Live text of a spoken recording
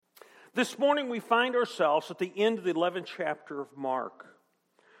This morning we find ourselves at the end of the 11th chapter of Mark,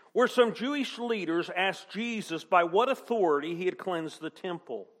 where some Jewish leaders asked Jesus by what authority he had cleansed the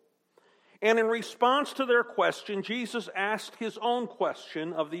temple. And in response to their question, Jesus asked his own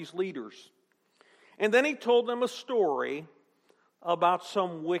question of these leaders. And then he told them a story about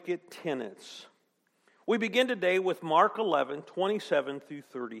some wicked tenants. We begin today with Mark 11, 27 through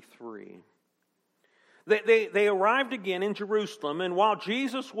 33. They arrived again in Jerusalem, and while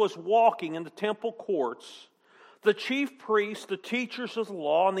Jesus was walking in the temple courts, the chief priests, the teachers of the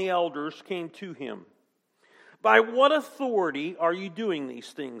law, and the elders came to him. By what authority are you doing these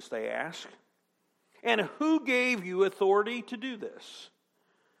things, they asked. And who gave you authority to do this?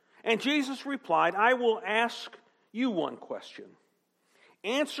 And Jesus replied, I will ask you one question.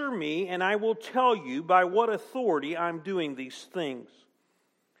 Answer me, and I will tell you by what authority I'm doing these things.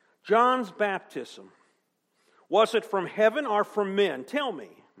 John's baptism, was it from heaven or from men? Tell me.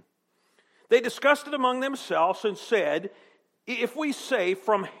 They discussed it among themselves and said, if we say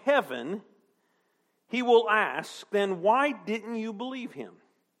from heaven, he will ask, then why didn't you believe him?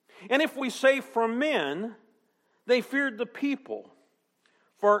 And if we say from men, they feared the people,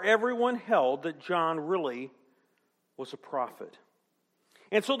 for everyone held that John really was a prophet.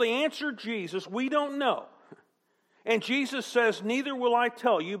 And so they answered Jesus, we don't know. And Jesus says, neither will I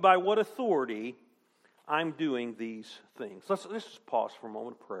tell you by what authority I'm doing these things. Let's just pause for a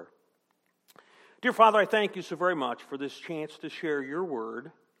moment of prayer. Dear Father, I thank you so very much for this chance to share your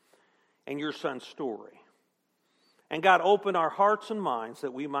word and your son's story. And God, open our hearts and minds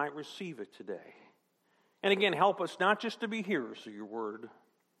that we might receive it today. And again, help us not just to be hearers of your word,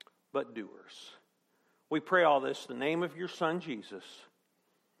 but doers. We pray all this in the name of your son, Jesus.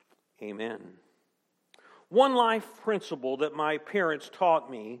 Amen. One life principle that my parents taught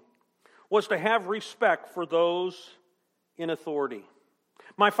me was to have respect for those in authority.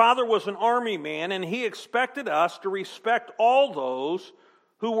 My father was an army man, and he expected us to respect all those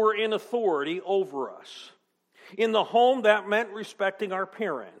who were in authority over us. In the home, that meant respecting our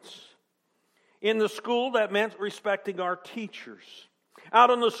parents. In the school, that meant respecting our teachers.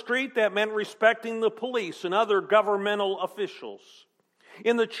 Out on the street, that meant respecting the police and other governmental officials.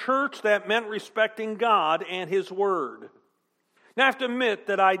 In the church, that meant respecting God and His Word. Now, I have to admit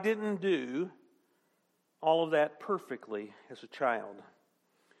that I didn't do all of that perfectly as a child.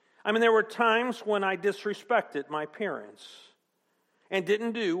 I mean, there were times when I disrespected my parents and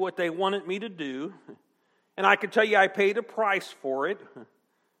didn't do what they wanted me to do. And I can tell you I paid a price for it.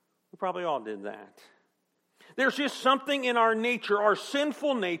 We probably all did that. There's just something in our nature, our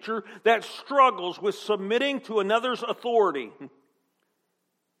sinful nature, that struggles with submitting to another's authority.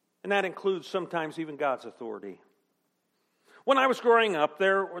 And that includes sometimes even God's authority. When I was growing up,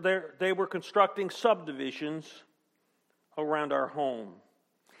 they were constructing subdivisions around our home.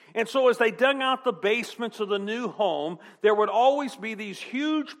 And so as they dug out the basements of the new home, there would always be these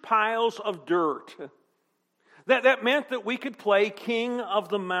huge piles of dirt. That meant that we could play king of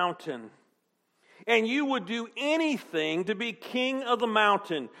the mountain. And you would do anything to be king of the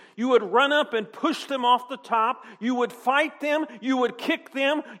mountain. You would run up and push them off the top. You would fight them. You would kick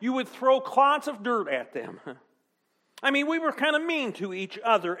them. You would throw clods of dirt at them. I mean, we were kind of mean to each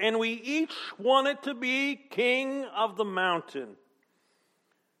other, and we each wanted to be king of the mountain.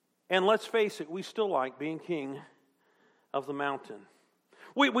 And let's face it, we still like being king of the mountain.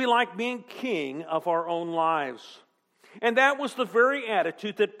 We like being king of our own lives. And that was the very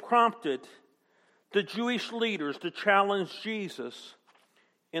attitude that prompted the Jewish leaders to challenge Jesus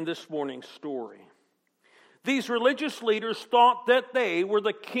in this morning's story. These religious leaders thought that they were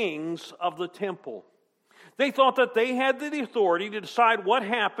the kings of the temple. They thought that they had the authority to decide what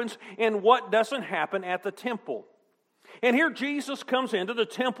happens and what doesn't happen at the temple. And here Jesus comes into the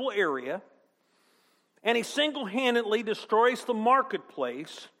temple area, and he single-handedly destroys the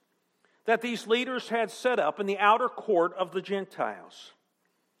marketplace that these leaders had set up in the outer court of the Gentiles.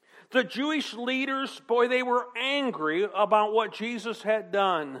 The Jewish leaders, boy, they were angry about what Jesus had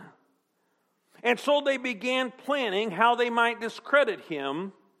done. And so they began planning how they might discredit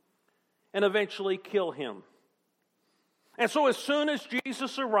him and eventually kill him. And so as soon as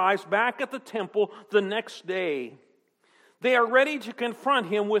Jesus arrives back at the temple the next day, they are ready to confront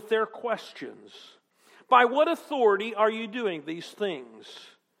him with their questions. By what authority are you doing these things?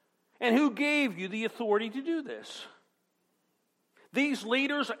 And who gave you the authority to do this? These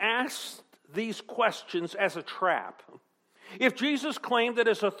leaders asked these questions as a trap. If Jesus claimed that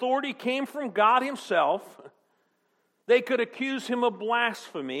his authority came from God himself, they could accuse him of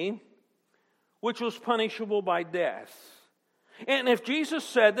blasphemy, which was punishable by death. And if Jesus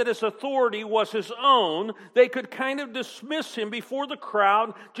said that his authority was his own, they could kind of dismiss him before the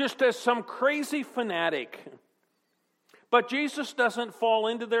crowd just as some crazy fanatic. But Jesus doesn't fall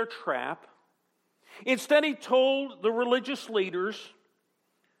into their trap. Instead, he told the religious leaders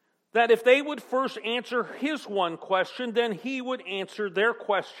that if they would first answer his one question, then he would answer their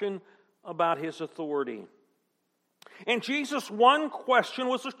question about his authority. And Jesus' one question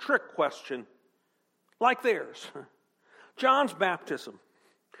was a trick question, like theirs. John's baptism,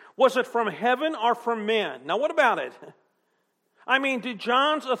 was it from heaven or from men? Now, what about it? I mean, did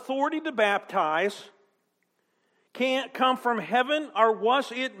John's authority to baptize come from heaven, or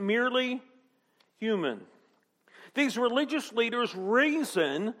was it merely human? These religious leaders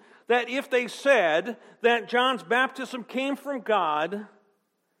reason that if they said that John's baptism came from God,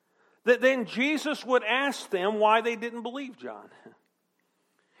 that then Jesus would ask them why they didn't believe John.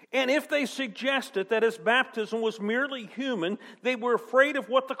 And if they suggested that his baptism was merely human, they were afraid of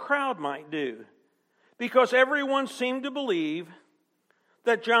what the crowd might do, because everyone seemed to believe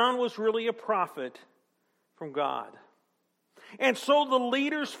that John was really a prophet from God. And so the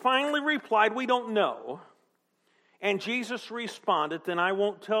leaders finally replied, "We don't know." And Jesus responded, "Then I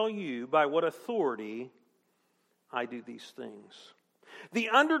won't tell you by what authority I do these things." The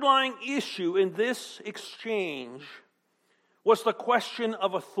underlying issue in this exchange was the question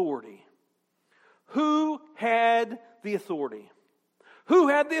of authority. Who had the authority? Who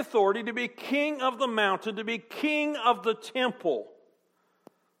had the authority to be king of the mountain, to be king of the temple?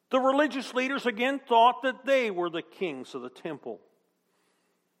 The religious leaders again thought that they were the kings of the temple.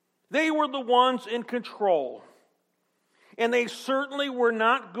 They were the ones in control. And they certainly were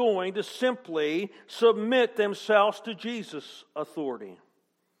not going to simply submit themselves to Jesus' authority.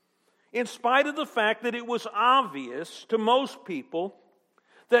 In spite of the fact that it was obvious to most people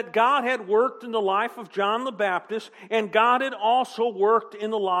that God had worked in the life of John the Baptist, and God had also worked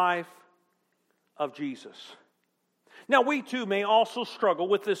in the life of Jesus. Now, we too may also struggle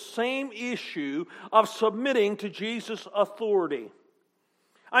with this same issue of submitting to Jesus' authority.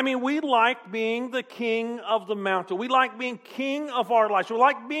 I mean, we like being the king of the mountain. We like being king of our lives. We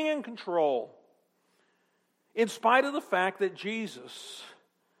like being in control. In spite of the fact that Jesus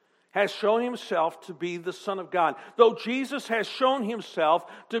has shown himself to be the Son of God. Though Jesus has shown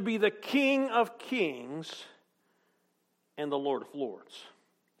himself to be the King of Kings and the Lord of Lords.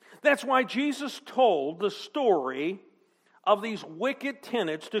 That's why Jesus told the story of these wicked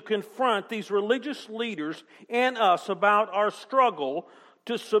tenants to confront these religious leaders and us about our struggle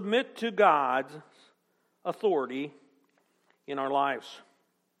to submit to God's authority in our lives.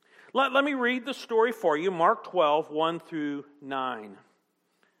 Let me read the story for you, Mark 12, 1 through 9.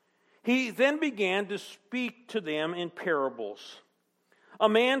 He then began to speak to them in parables. A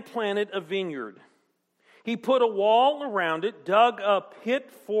man planted a vineyard. He put a wall around it, dug a pit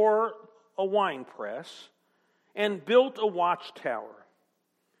for a winepress, and built a watchtower.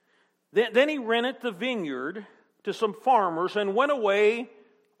 Then he rented the vineyard to some farmers and went away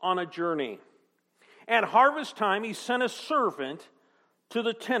on a journey. At harvest time, he sent a servant to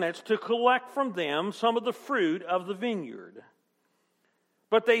the tenants to collect from them some of the fruit of the vineyard.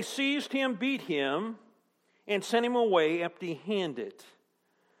 But they seized him, beat him, and sent him away empty-handed.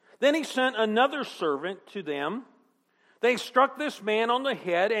 Then he sent another servant to them. They struck this man on the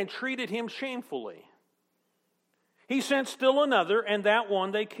head and treated him shamefully. He sent still another, and that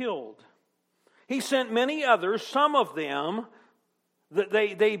one they killed. He sent many others, some of them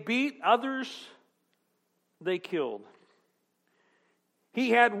they beat, others they killed.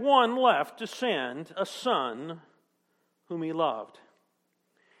 He had one left to send, a son whom he loved.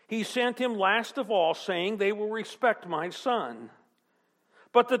 He sent him last of all, saying, "They will respect my son."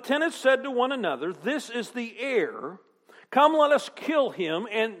 But the tenants said to one another, "This is the heir. Come, let us kill him,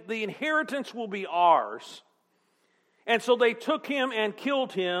 and the inheritance will be ours." And so they took him and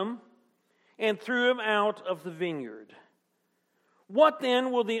killed him and threw him out of the vineyard. What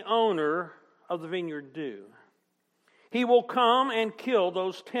then will the owner of the vineyard do? He will come and kill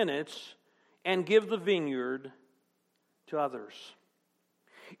those tenants and give the vineyard to others.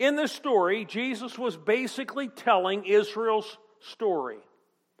 In this story, Jesus was basically telling Israel's story.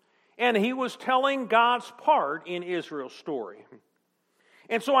 And he was telling God's part in Israel's story.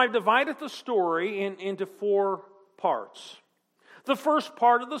 And so I've divided the story into 4 parts. The first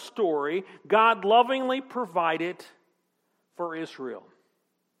part of the story, God lovingly provided for Israel.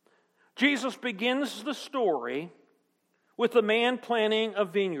 Jesus begins the story with a man planting a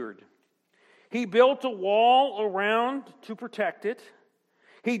vineyard. He built a wall around to protect it.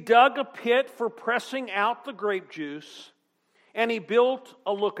 He dug a pit for pressing out the grape juice, and he built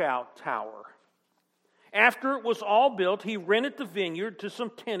a lookout tower. After it was all built, he rented the vineyard to some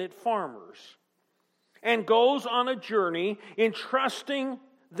tenant farmers and goes on a journey entrusting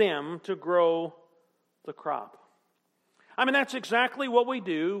them to grow the crop. I mean, that's exactly what we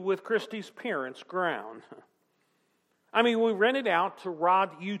do with Christy's parents' ground. I mean, we rent it out to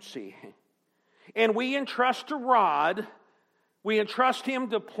Rod Utzi, and we entrust to Rod, we entrust him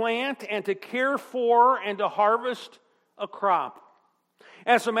to plant and to care for and to harvest a crop.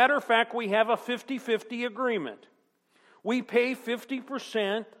 As a matter of fact, we have a 50-50 agreement. We pay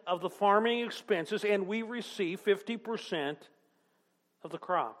 50% of the farming expenses, and we receive 50% of the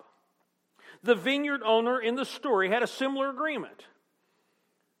crop. The vineyard owner in the story had a similar agreement.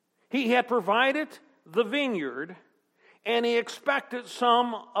 He had provided the vineyard, and he expected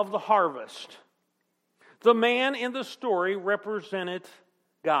some of the harvest. The man in the story represented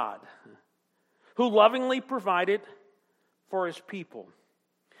God, who lovingly provided for his people.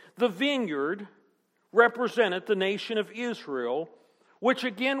 The vineyard represented the nation of Israel, which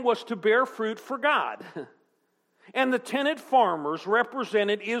again was to bear fruit for God. And the tenant farmers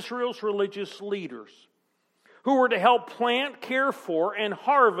represented Israel's religious leaders, who were to help plant, care for, and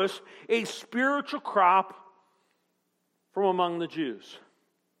harvest a spiritual crop from among the Jews.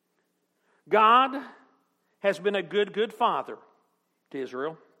 God has been a good father to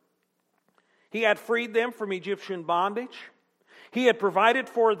Israel. He had freed them from Egyptian bondage. He had provided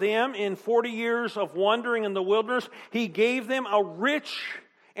for them in 40 years of wandering in the wilderness. He gave them a rich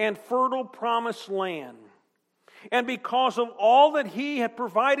and fertile promised land. And because of all that he had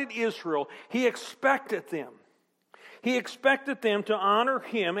provided Israel, he expected them. He expected them to honor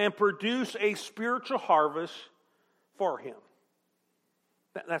him and produce a spiritual harvest for him.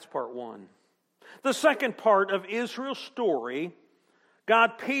 That's part one. The second part of Israel's story,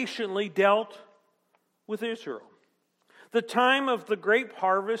 God patiently dealt with Israel. The time of the grape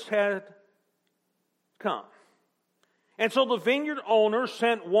harvest had come. And so the vineyard owner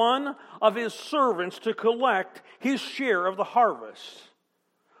sent one of his servants to collect his share of the harvest.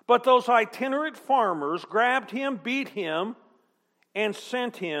 But those itinerant farmers grabbed him, beat him, and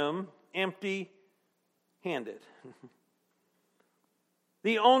sent him empty-handed.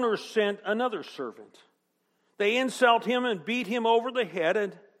 The owner sent another servant. They insult him and beat him over the head,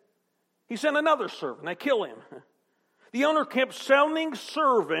 and he sent another servant. They kill him. The owner kept sending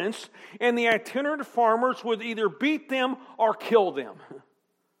servants, and the itinerant farmers would either beat them or kill them.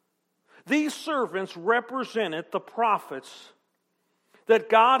 These servants represented the prophets that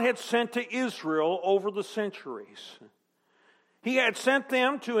God had sent to Israel over the centuries. He had sent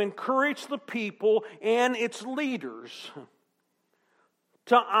them to encourage the people and its leaders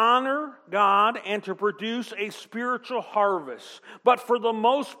to honor God and to produce a spiritual harvest. But for the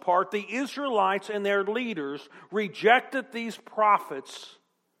most part, the Israelites and their leaders rejected these prophets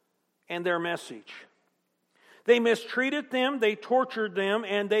and their message. They mistreated them, they tortured them,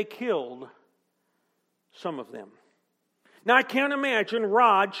 and they killed some of them. Now, I can't imagine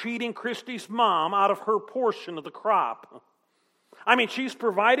Rod cheating Christy's mom out of her portion of the crop. I mean, she's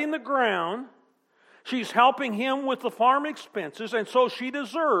providing the ground. She's helping him with the farm expenses, and so she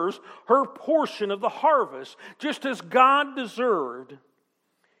deserves her portion of the harvest, just as God deserved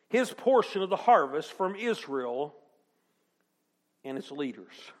his portion of the harvest from Israel and its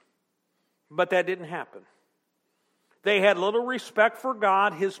leaders. But that didn't happen. They had little respect for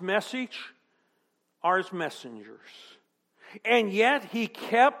God, his message, or his messengers. And yet he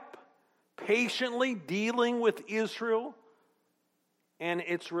kept patiently dealing with Israel and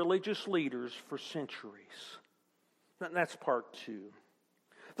its religious leaders for centuries. That's part two.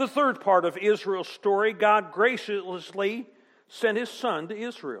 The third part of Israel's story, God graciously sent his son to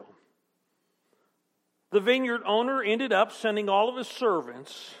Israel. The vineyard owner ended up sending all of his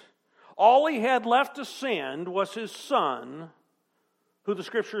servants. All he had left to send was his son, who the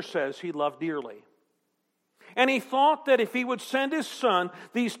scripture says he loved dearly. And he thought that if he would send his son,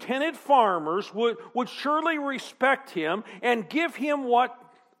 these tenant farmers would surely respect him and give him what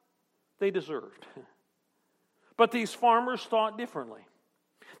they deserved. But these farmers thought differently.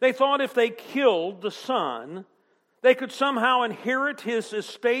 They thought if they killed the son, they could somehow inherit his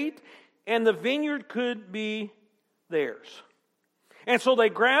estate and the vineyard could be theirs. And so they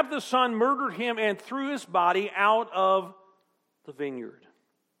grabbed the son, murdered him, and threw his body out of the vineyard.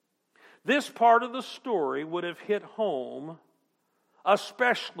 This part of the story would have hit home,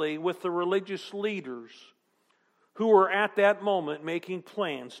 especially with the religious leaders who were at that moment making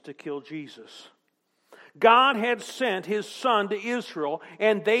plans to kill Jesus. God had sent his son to Israel,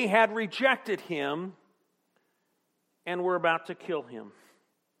 and they had rejected him and were about to kill him.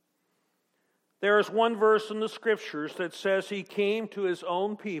 There is one verse in the scriptures that says he came to his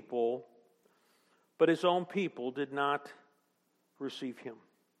own people, but his own people did not receive him.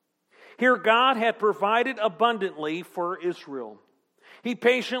 Here God had provided abundantly for Israel. He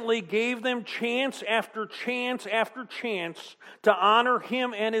patiently gave them chance after chance after chance to honor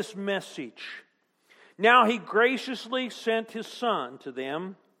him and his message. Now he graciously sent his Son to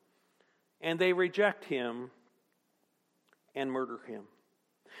them, and they reject him and murder him.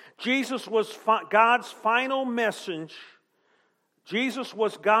 Jesus was God's final message. Jesus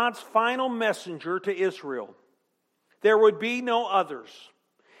was God's final messenger to Israel. There would be no others.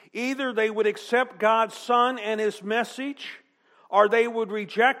 Either they would accept God's Son and his message, or they would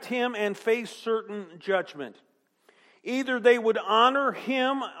reject him and face certain judgment. Either they would honor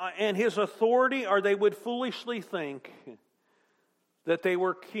him and his authority, or they would foolishly think that they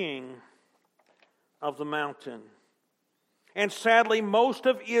were king of the mountain. And sadly, most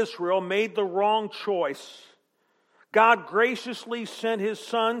of Israel made the wrong choice. God graciously sent his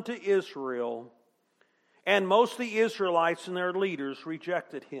Son to Israel, and most of the Israelites and their leaders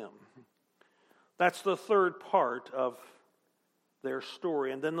rejected him. That's the third part of their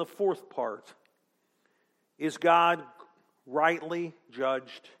story. And then the fourth part is God rightly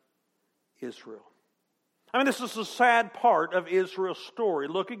judged Israel. I mean, this is the sad part of Israel's story.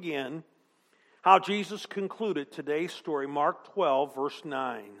 Look again how Jesus concluded today's story. Mark 12, verse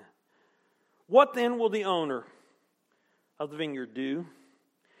 9. What then will the owner of the vineyard do?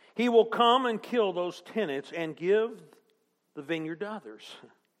 He will come and kill those tenants and give the vineyard to others.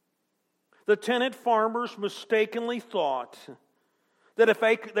 The tenant farmers mistakenly thought that if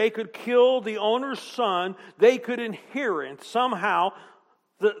they could kill the owner's son, they could inherit somehow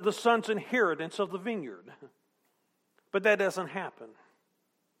the son's inheritance of the vineyard. But that doesn't happen.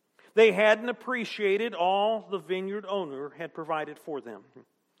 They hadn't appreciated all the vineyard owner had provided for them.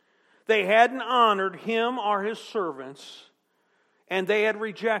 They hadn't honored him or his servants, and they had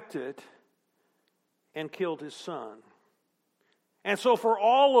rejected and killed his son. And so for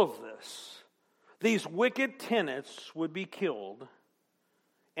all of this, these wicked tenants would be killed,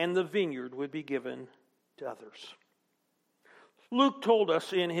 and the vineyard would be given to others. Luke told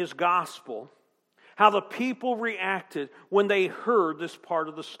us in his gospel how the people reacted when they heard this part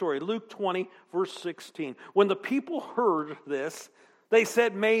of the story. Luke 20, verse 16. When the people heard this, they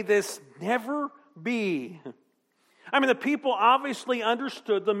said, "May this never be." I mean, the people obviously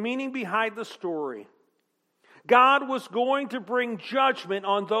understood the meaning behind the story. God was going to bring judgment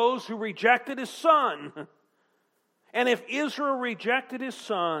on those who rejected his son. And if Israel rejected his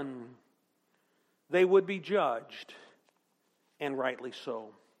son, they would be judged, and rightly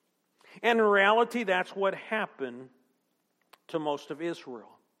so. And in reality, that's what happened to most of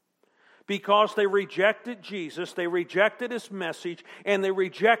Israel. Because they rejected Jesus, they rejected his message, and they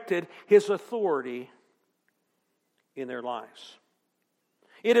rejected his authority in their lives.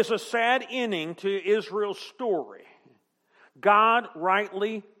 It is a sad ending to Israel's story. God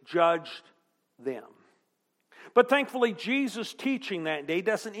rightly judged them. But thankfully, Jesus' teaching that day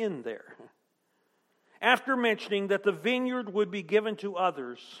doesn't end there. After mentioning that the vineyard would be given to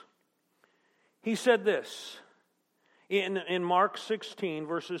others, he said this in Mark 16,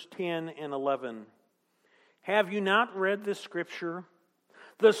 verses 10 and 11. Have you not read this scripture?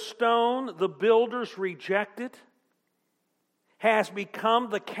 The stone the builders rejected has become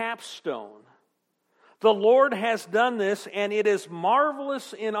the capstone. The Lord has done this, and it is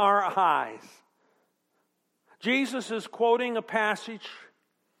marvelous in our eyes. Jesus is quoting a passage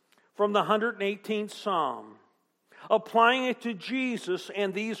from the 118th Psalm, applying it to Jesus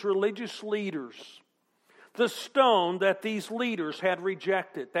and these religious leaders. The stone that these leaders had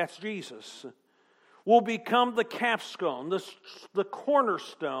rejected, that's Jesus, will become the capstone, the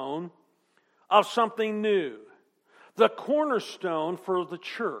cornerstone of something new. The cornerstone for the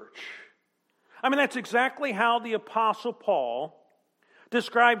church. I mean, that's exactly how the Apostle Paul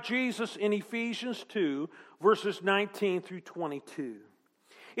described Jesus in Ephesians 2, verses 19 through 22.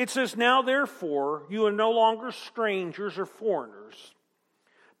 It says, "Now therefore, you are no longer strangers or foreigners,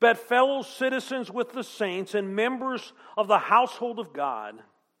 but fellow citizens with the saints and members of the household of God,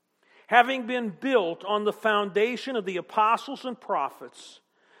 having been built on the foundation of the apostles and prophets,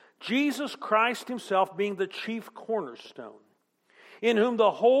 Jesus Christ himself being the chief cornerstone, in whom the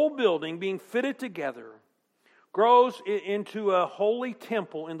whole building being fitted together grows into a holy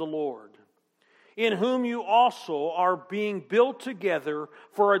temple in the Lord, in whom you also are being built together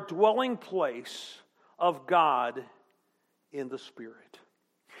for a dwelling place of God in the Spirit."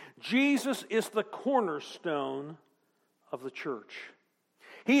 Jesus is the cornerstone of the church.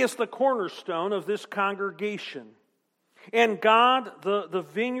 He is the cornerstone of this congregation. And God, the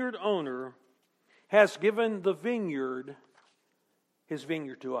vineyard owner, has given the vineyard, his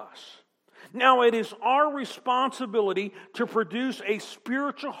vineyard to us. Now it is our responsibility to produce a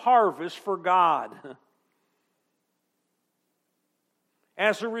spiritual harvest for God.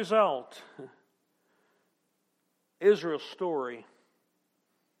 As a result, Israel's story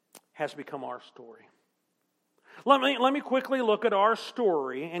has become our story. Let me quickly look at our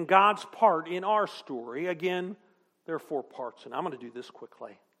story and God's part in our story. Again, there are 4 parts, and I'm going to do this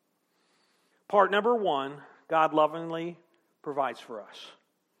quickly. Part number 1, God lovingly provides for us.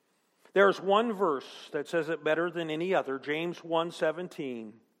 There's one verse that says it better than any other, James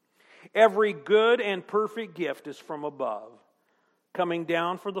 1:17. Every good and perfect gift is from above, coming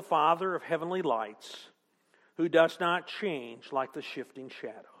down from the Father of heavenly lights, who does not change like the shifting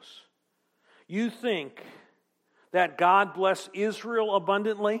shadows. You think that God blessed Israel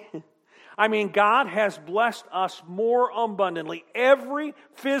abundantly? I mean, God has blessed us more abundantly. Every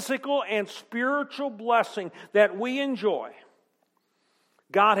physical and spiritual blessing that we enjoy,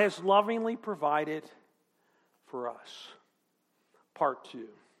 God has lovingly provided for us. Part 2.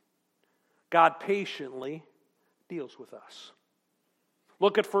 God patiently deals with us.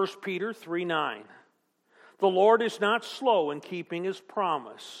 Look at 1 Peter 3:9. The Lord is not slow in keeping His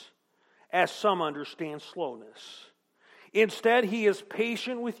promise, as some understand slowness. Instead, He is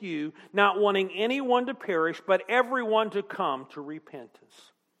patient with you, not wanting anyone to perish, but everyone to come to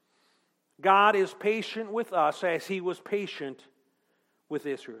repentance. God is patient with us as He was patient with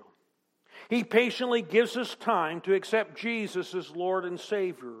Israel. He patiently gives us time to accept Jesus as Lord and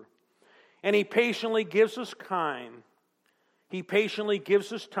Savior. And He patiently gives us time. He patiently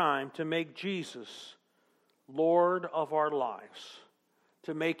gives us time to make Jesus Lord of our lives,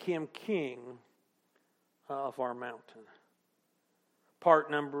 to make Him King of our mountain. Part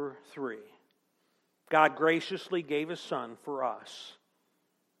number 3. God graciously gave His Son for us.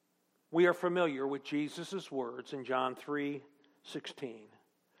 We are familiar with Jesus' words in John 3:16.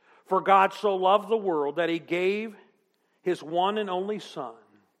 For God so loved the world that He gave His one and only Son,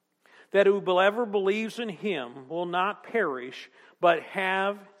 that whoever believes in Him will not perish, but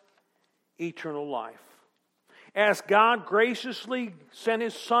have eternal life. As God graciously sent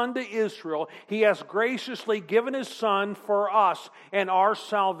His Son to Israel, He has graciously given His Son for us and our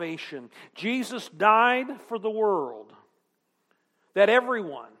salvation. Jesus died for the world, that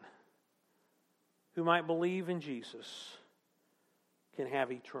everyone who might believe in Jesus can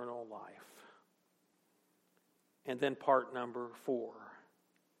have eternal life. And then part number 4.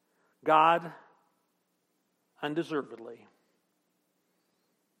 God undeservedly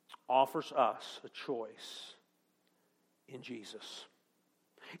offers us a choice in Jesus.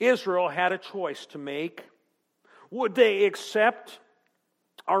 Israel had a choice to make. Would they accept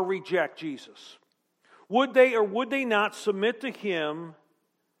or reject Jesus? Would they or would they not submit to Him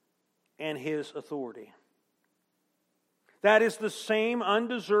and His authority? That is the same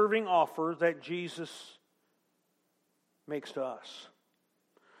undeserving offer that Jesus makes to us.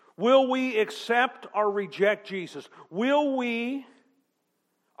 Will we accept or reject Jesus? Will we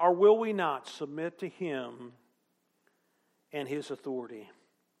or will we not submit to Him and His authority?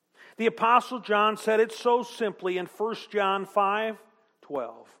 The Apostle John said it so simply in 1 John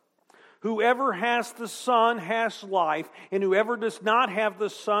 5:12. Whoever has the Son has life, and whoever does not have the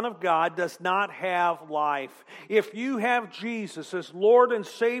Son of God does not have life. If you have Jesus as Lord and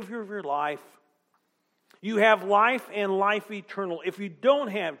Savior of your life, you have life and life eternal. If you don't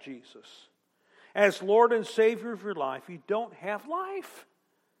have Jesus as Lord and Savior of your life, you don't have life.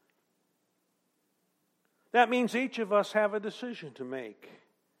 That means each of us have a decision to make.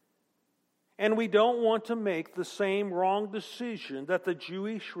 And we don't want to make the same wrong decision that the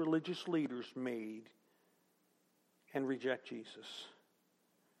Jewish religious leaders made and reject Jesus.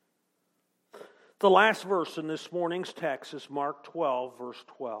 The last verse in this morning's text is Mark 12, verse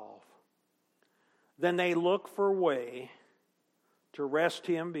 12. Then they looked for a way to arrest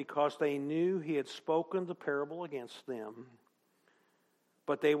Him because they knew He had spoken the parable against them.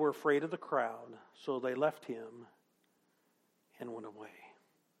 But they were afraid of the crowd, so they left Him and went away.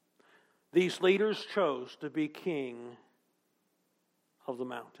 These leaders chose to be king of the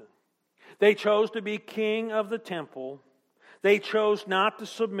mountain. They chose to be king of the temple. They chose not to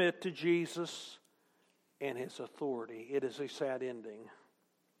submit to Jesus and His authority. It is a sad ending.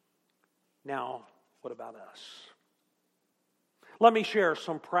 Now, what about us? Let me share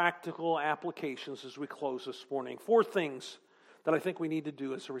some practical applications as we close this morning. 4 things that I think we need to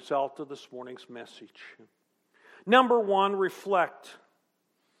do as a result of this morning's message. Number 1, reflect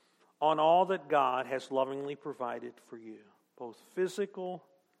on all that God has lovingly provided for you, both physical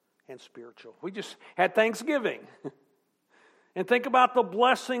and spiritual. We just had Thanksgiving. And think about the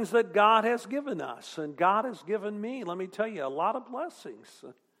blessings that God has given us. And God has given me, let me tell you, a lot of blessings.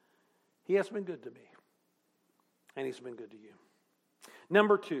 He has been good to me. And He's been good to you.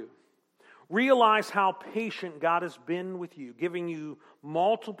 Number 2, realize how patient God has been with you, giving you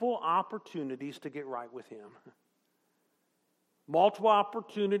multiple opportunities to get right with Him. Multiple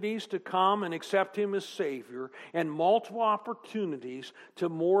opportunities to come and accept Him as Savior, and multiple opportunities to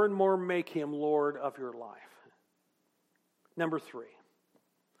more and more make Him Lord of your life. Number 3,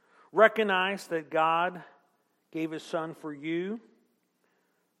 recognize that God gave His Son for you,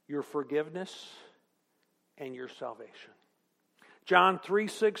 your forgiveness, and your salvation. John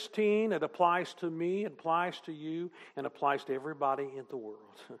 3:16, it applies to me, it applies to you, and applies to everybody in the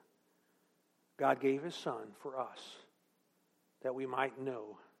world. God gave His Son for us that we might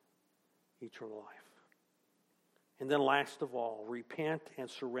know eternal life. And then last of all, repent and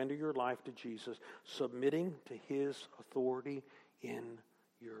surrender your life to Jesus, submitting to His authority in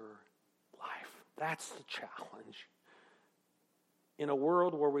your life. That's the challenge. In a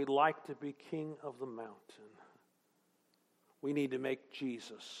world where we like to be king of the mountain, we need to make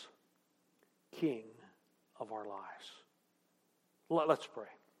Jesus king of our lives. Let's pray.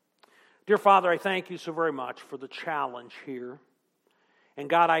 Dear Father, I thank You so very much for the challenge here. And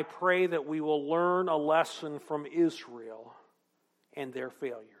God, I pray that we will learn a lesson from Israel and their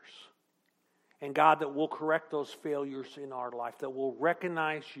failures. And God, that we'll correct those failures in our life, that we'll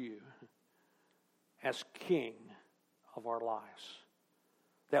recognize You as king of our lives,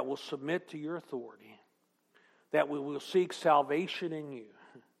 that will submit to Your authority, that we will seek salvation in You,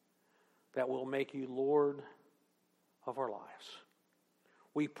 that will make You Lord of our lives.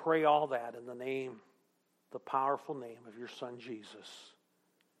 We pray all that in the name, the powerful name of Your Son Jesus.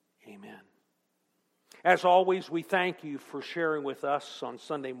 Amen. As always, we thank you for sharing with us on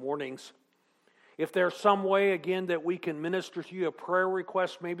Sunday mornings. If there's some way, again, that we can minister to you, a prayer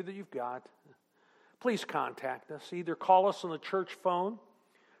request maybe that you've got, please contact us. Either call us on the church phone,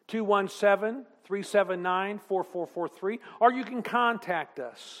 217-379-4443, or you can contact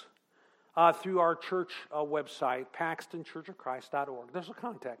us through our church website, paxtonchurchofchrist.org. There's a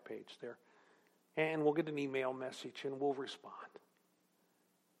contact page there. And we'll get an email message and we'll respond.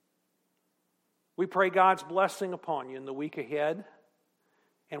 We pray God's blessing upon you in the week ahead,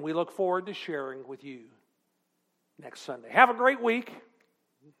 and we look forward to sharing with you next Sunday. Have a great week.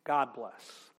 God bless.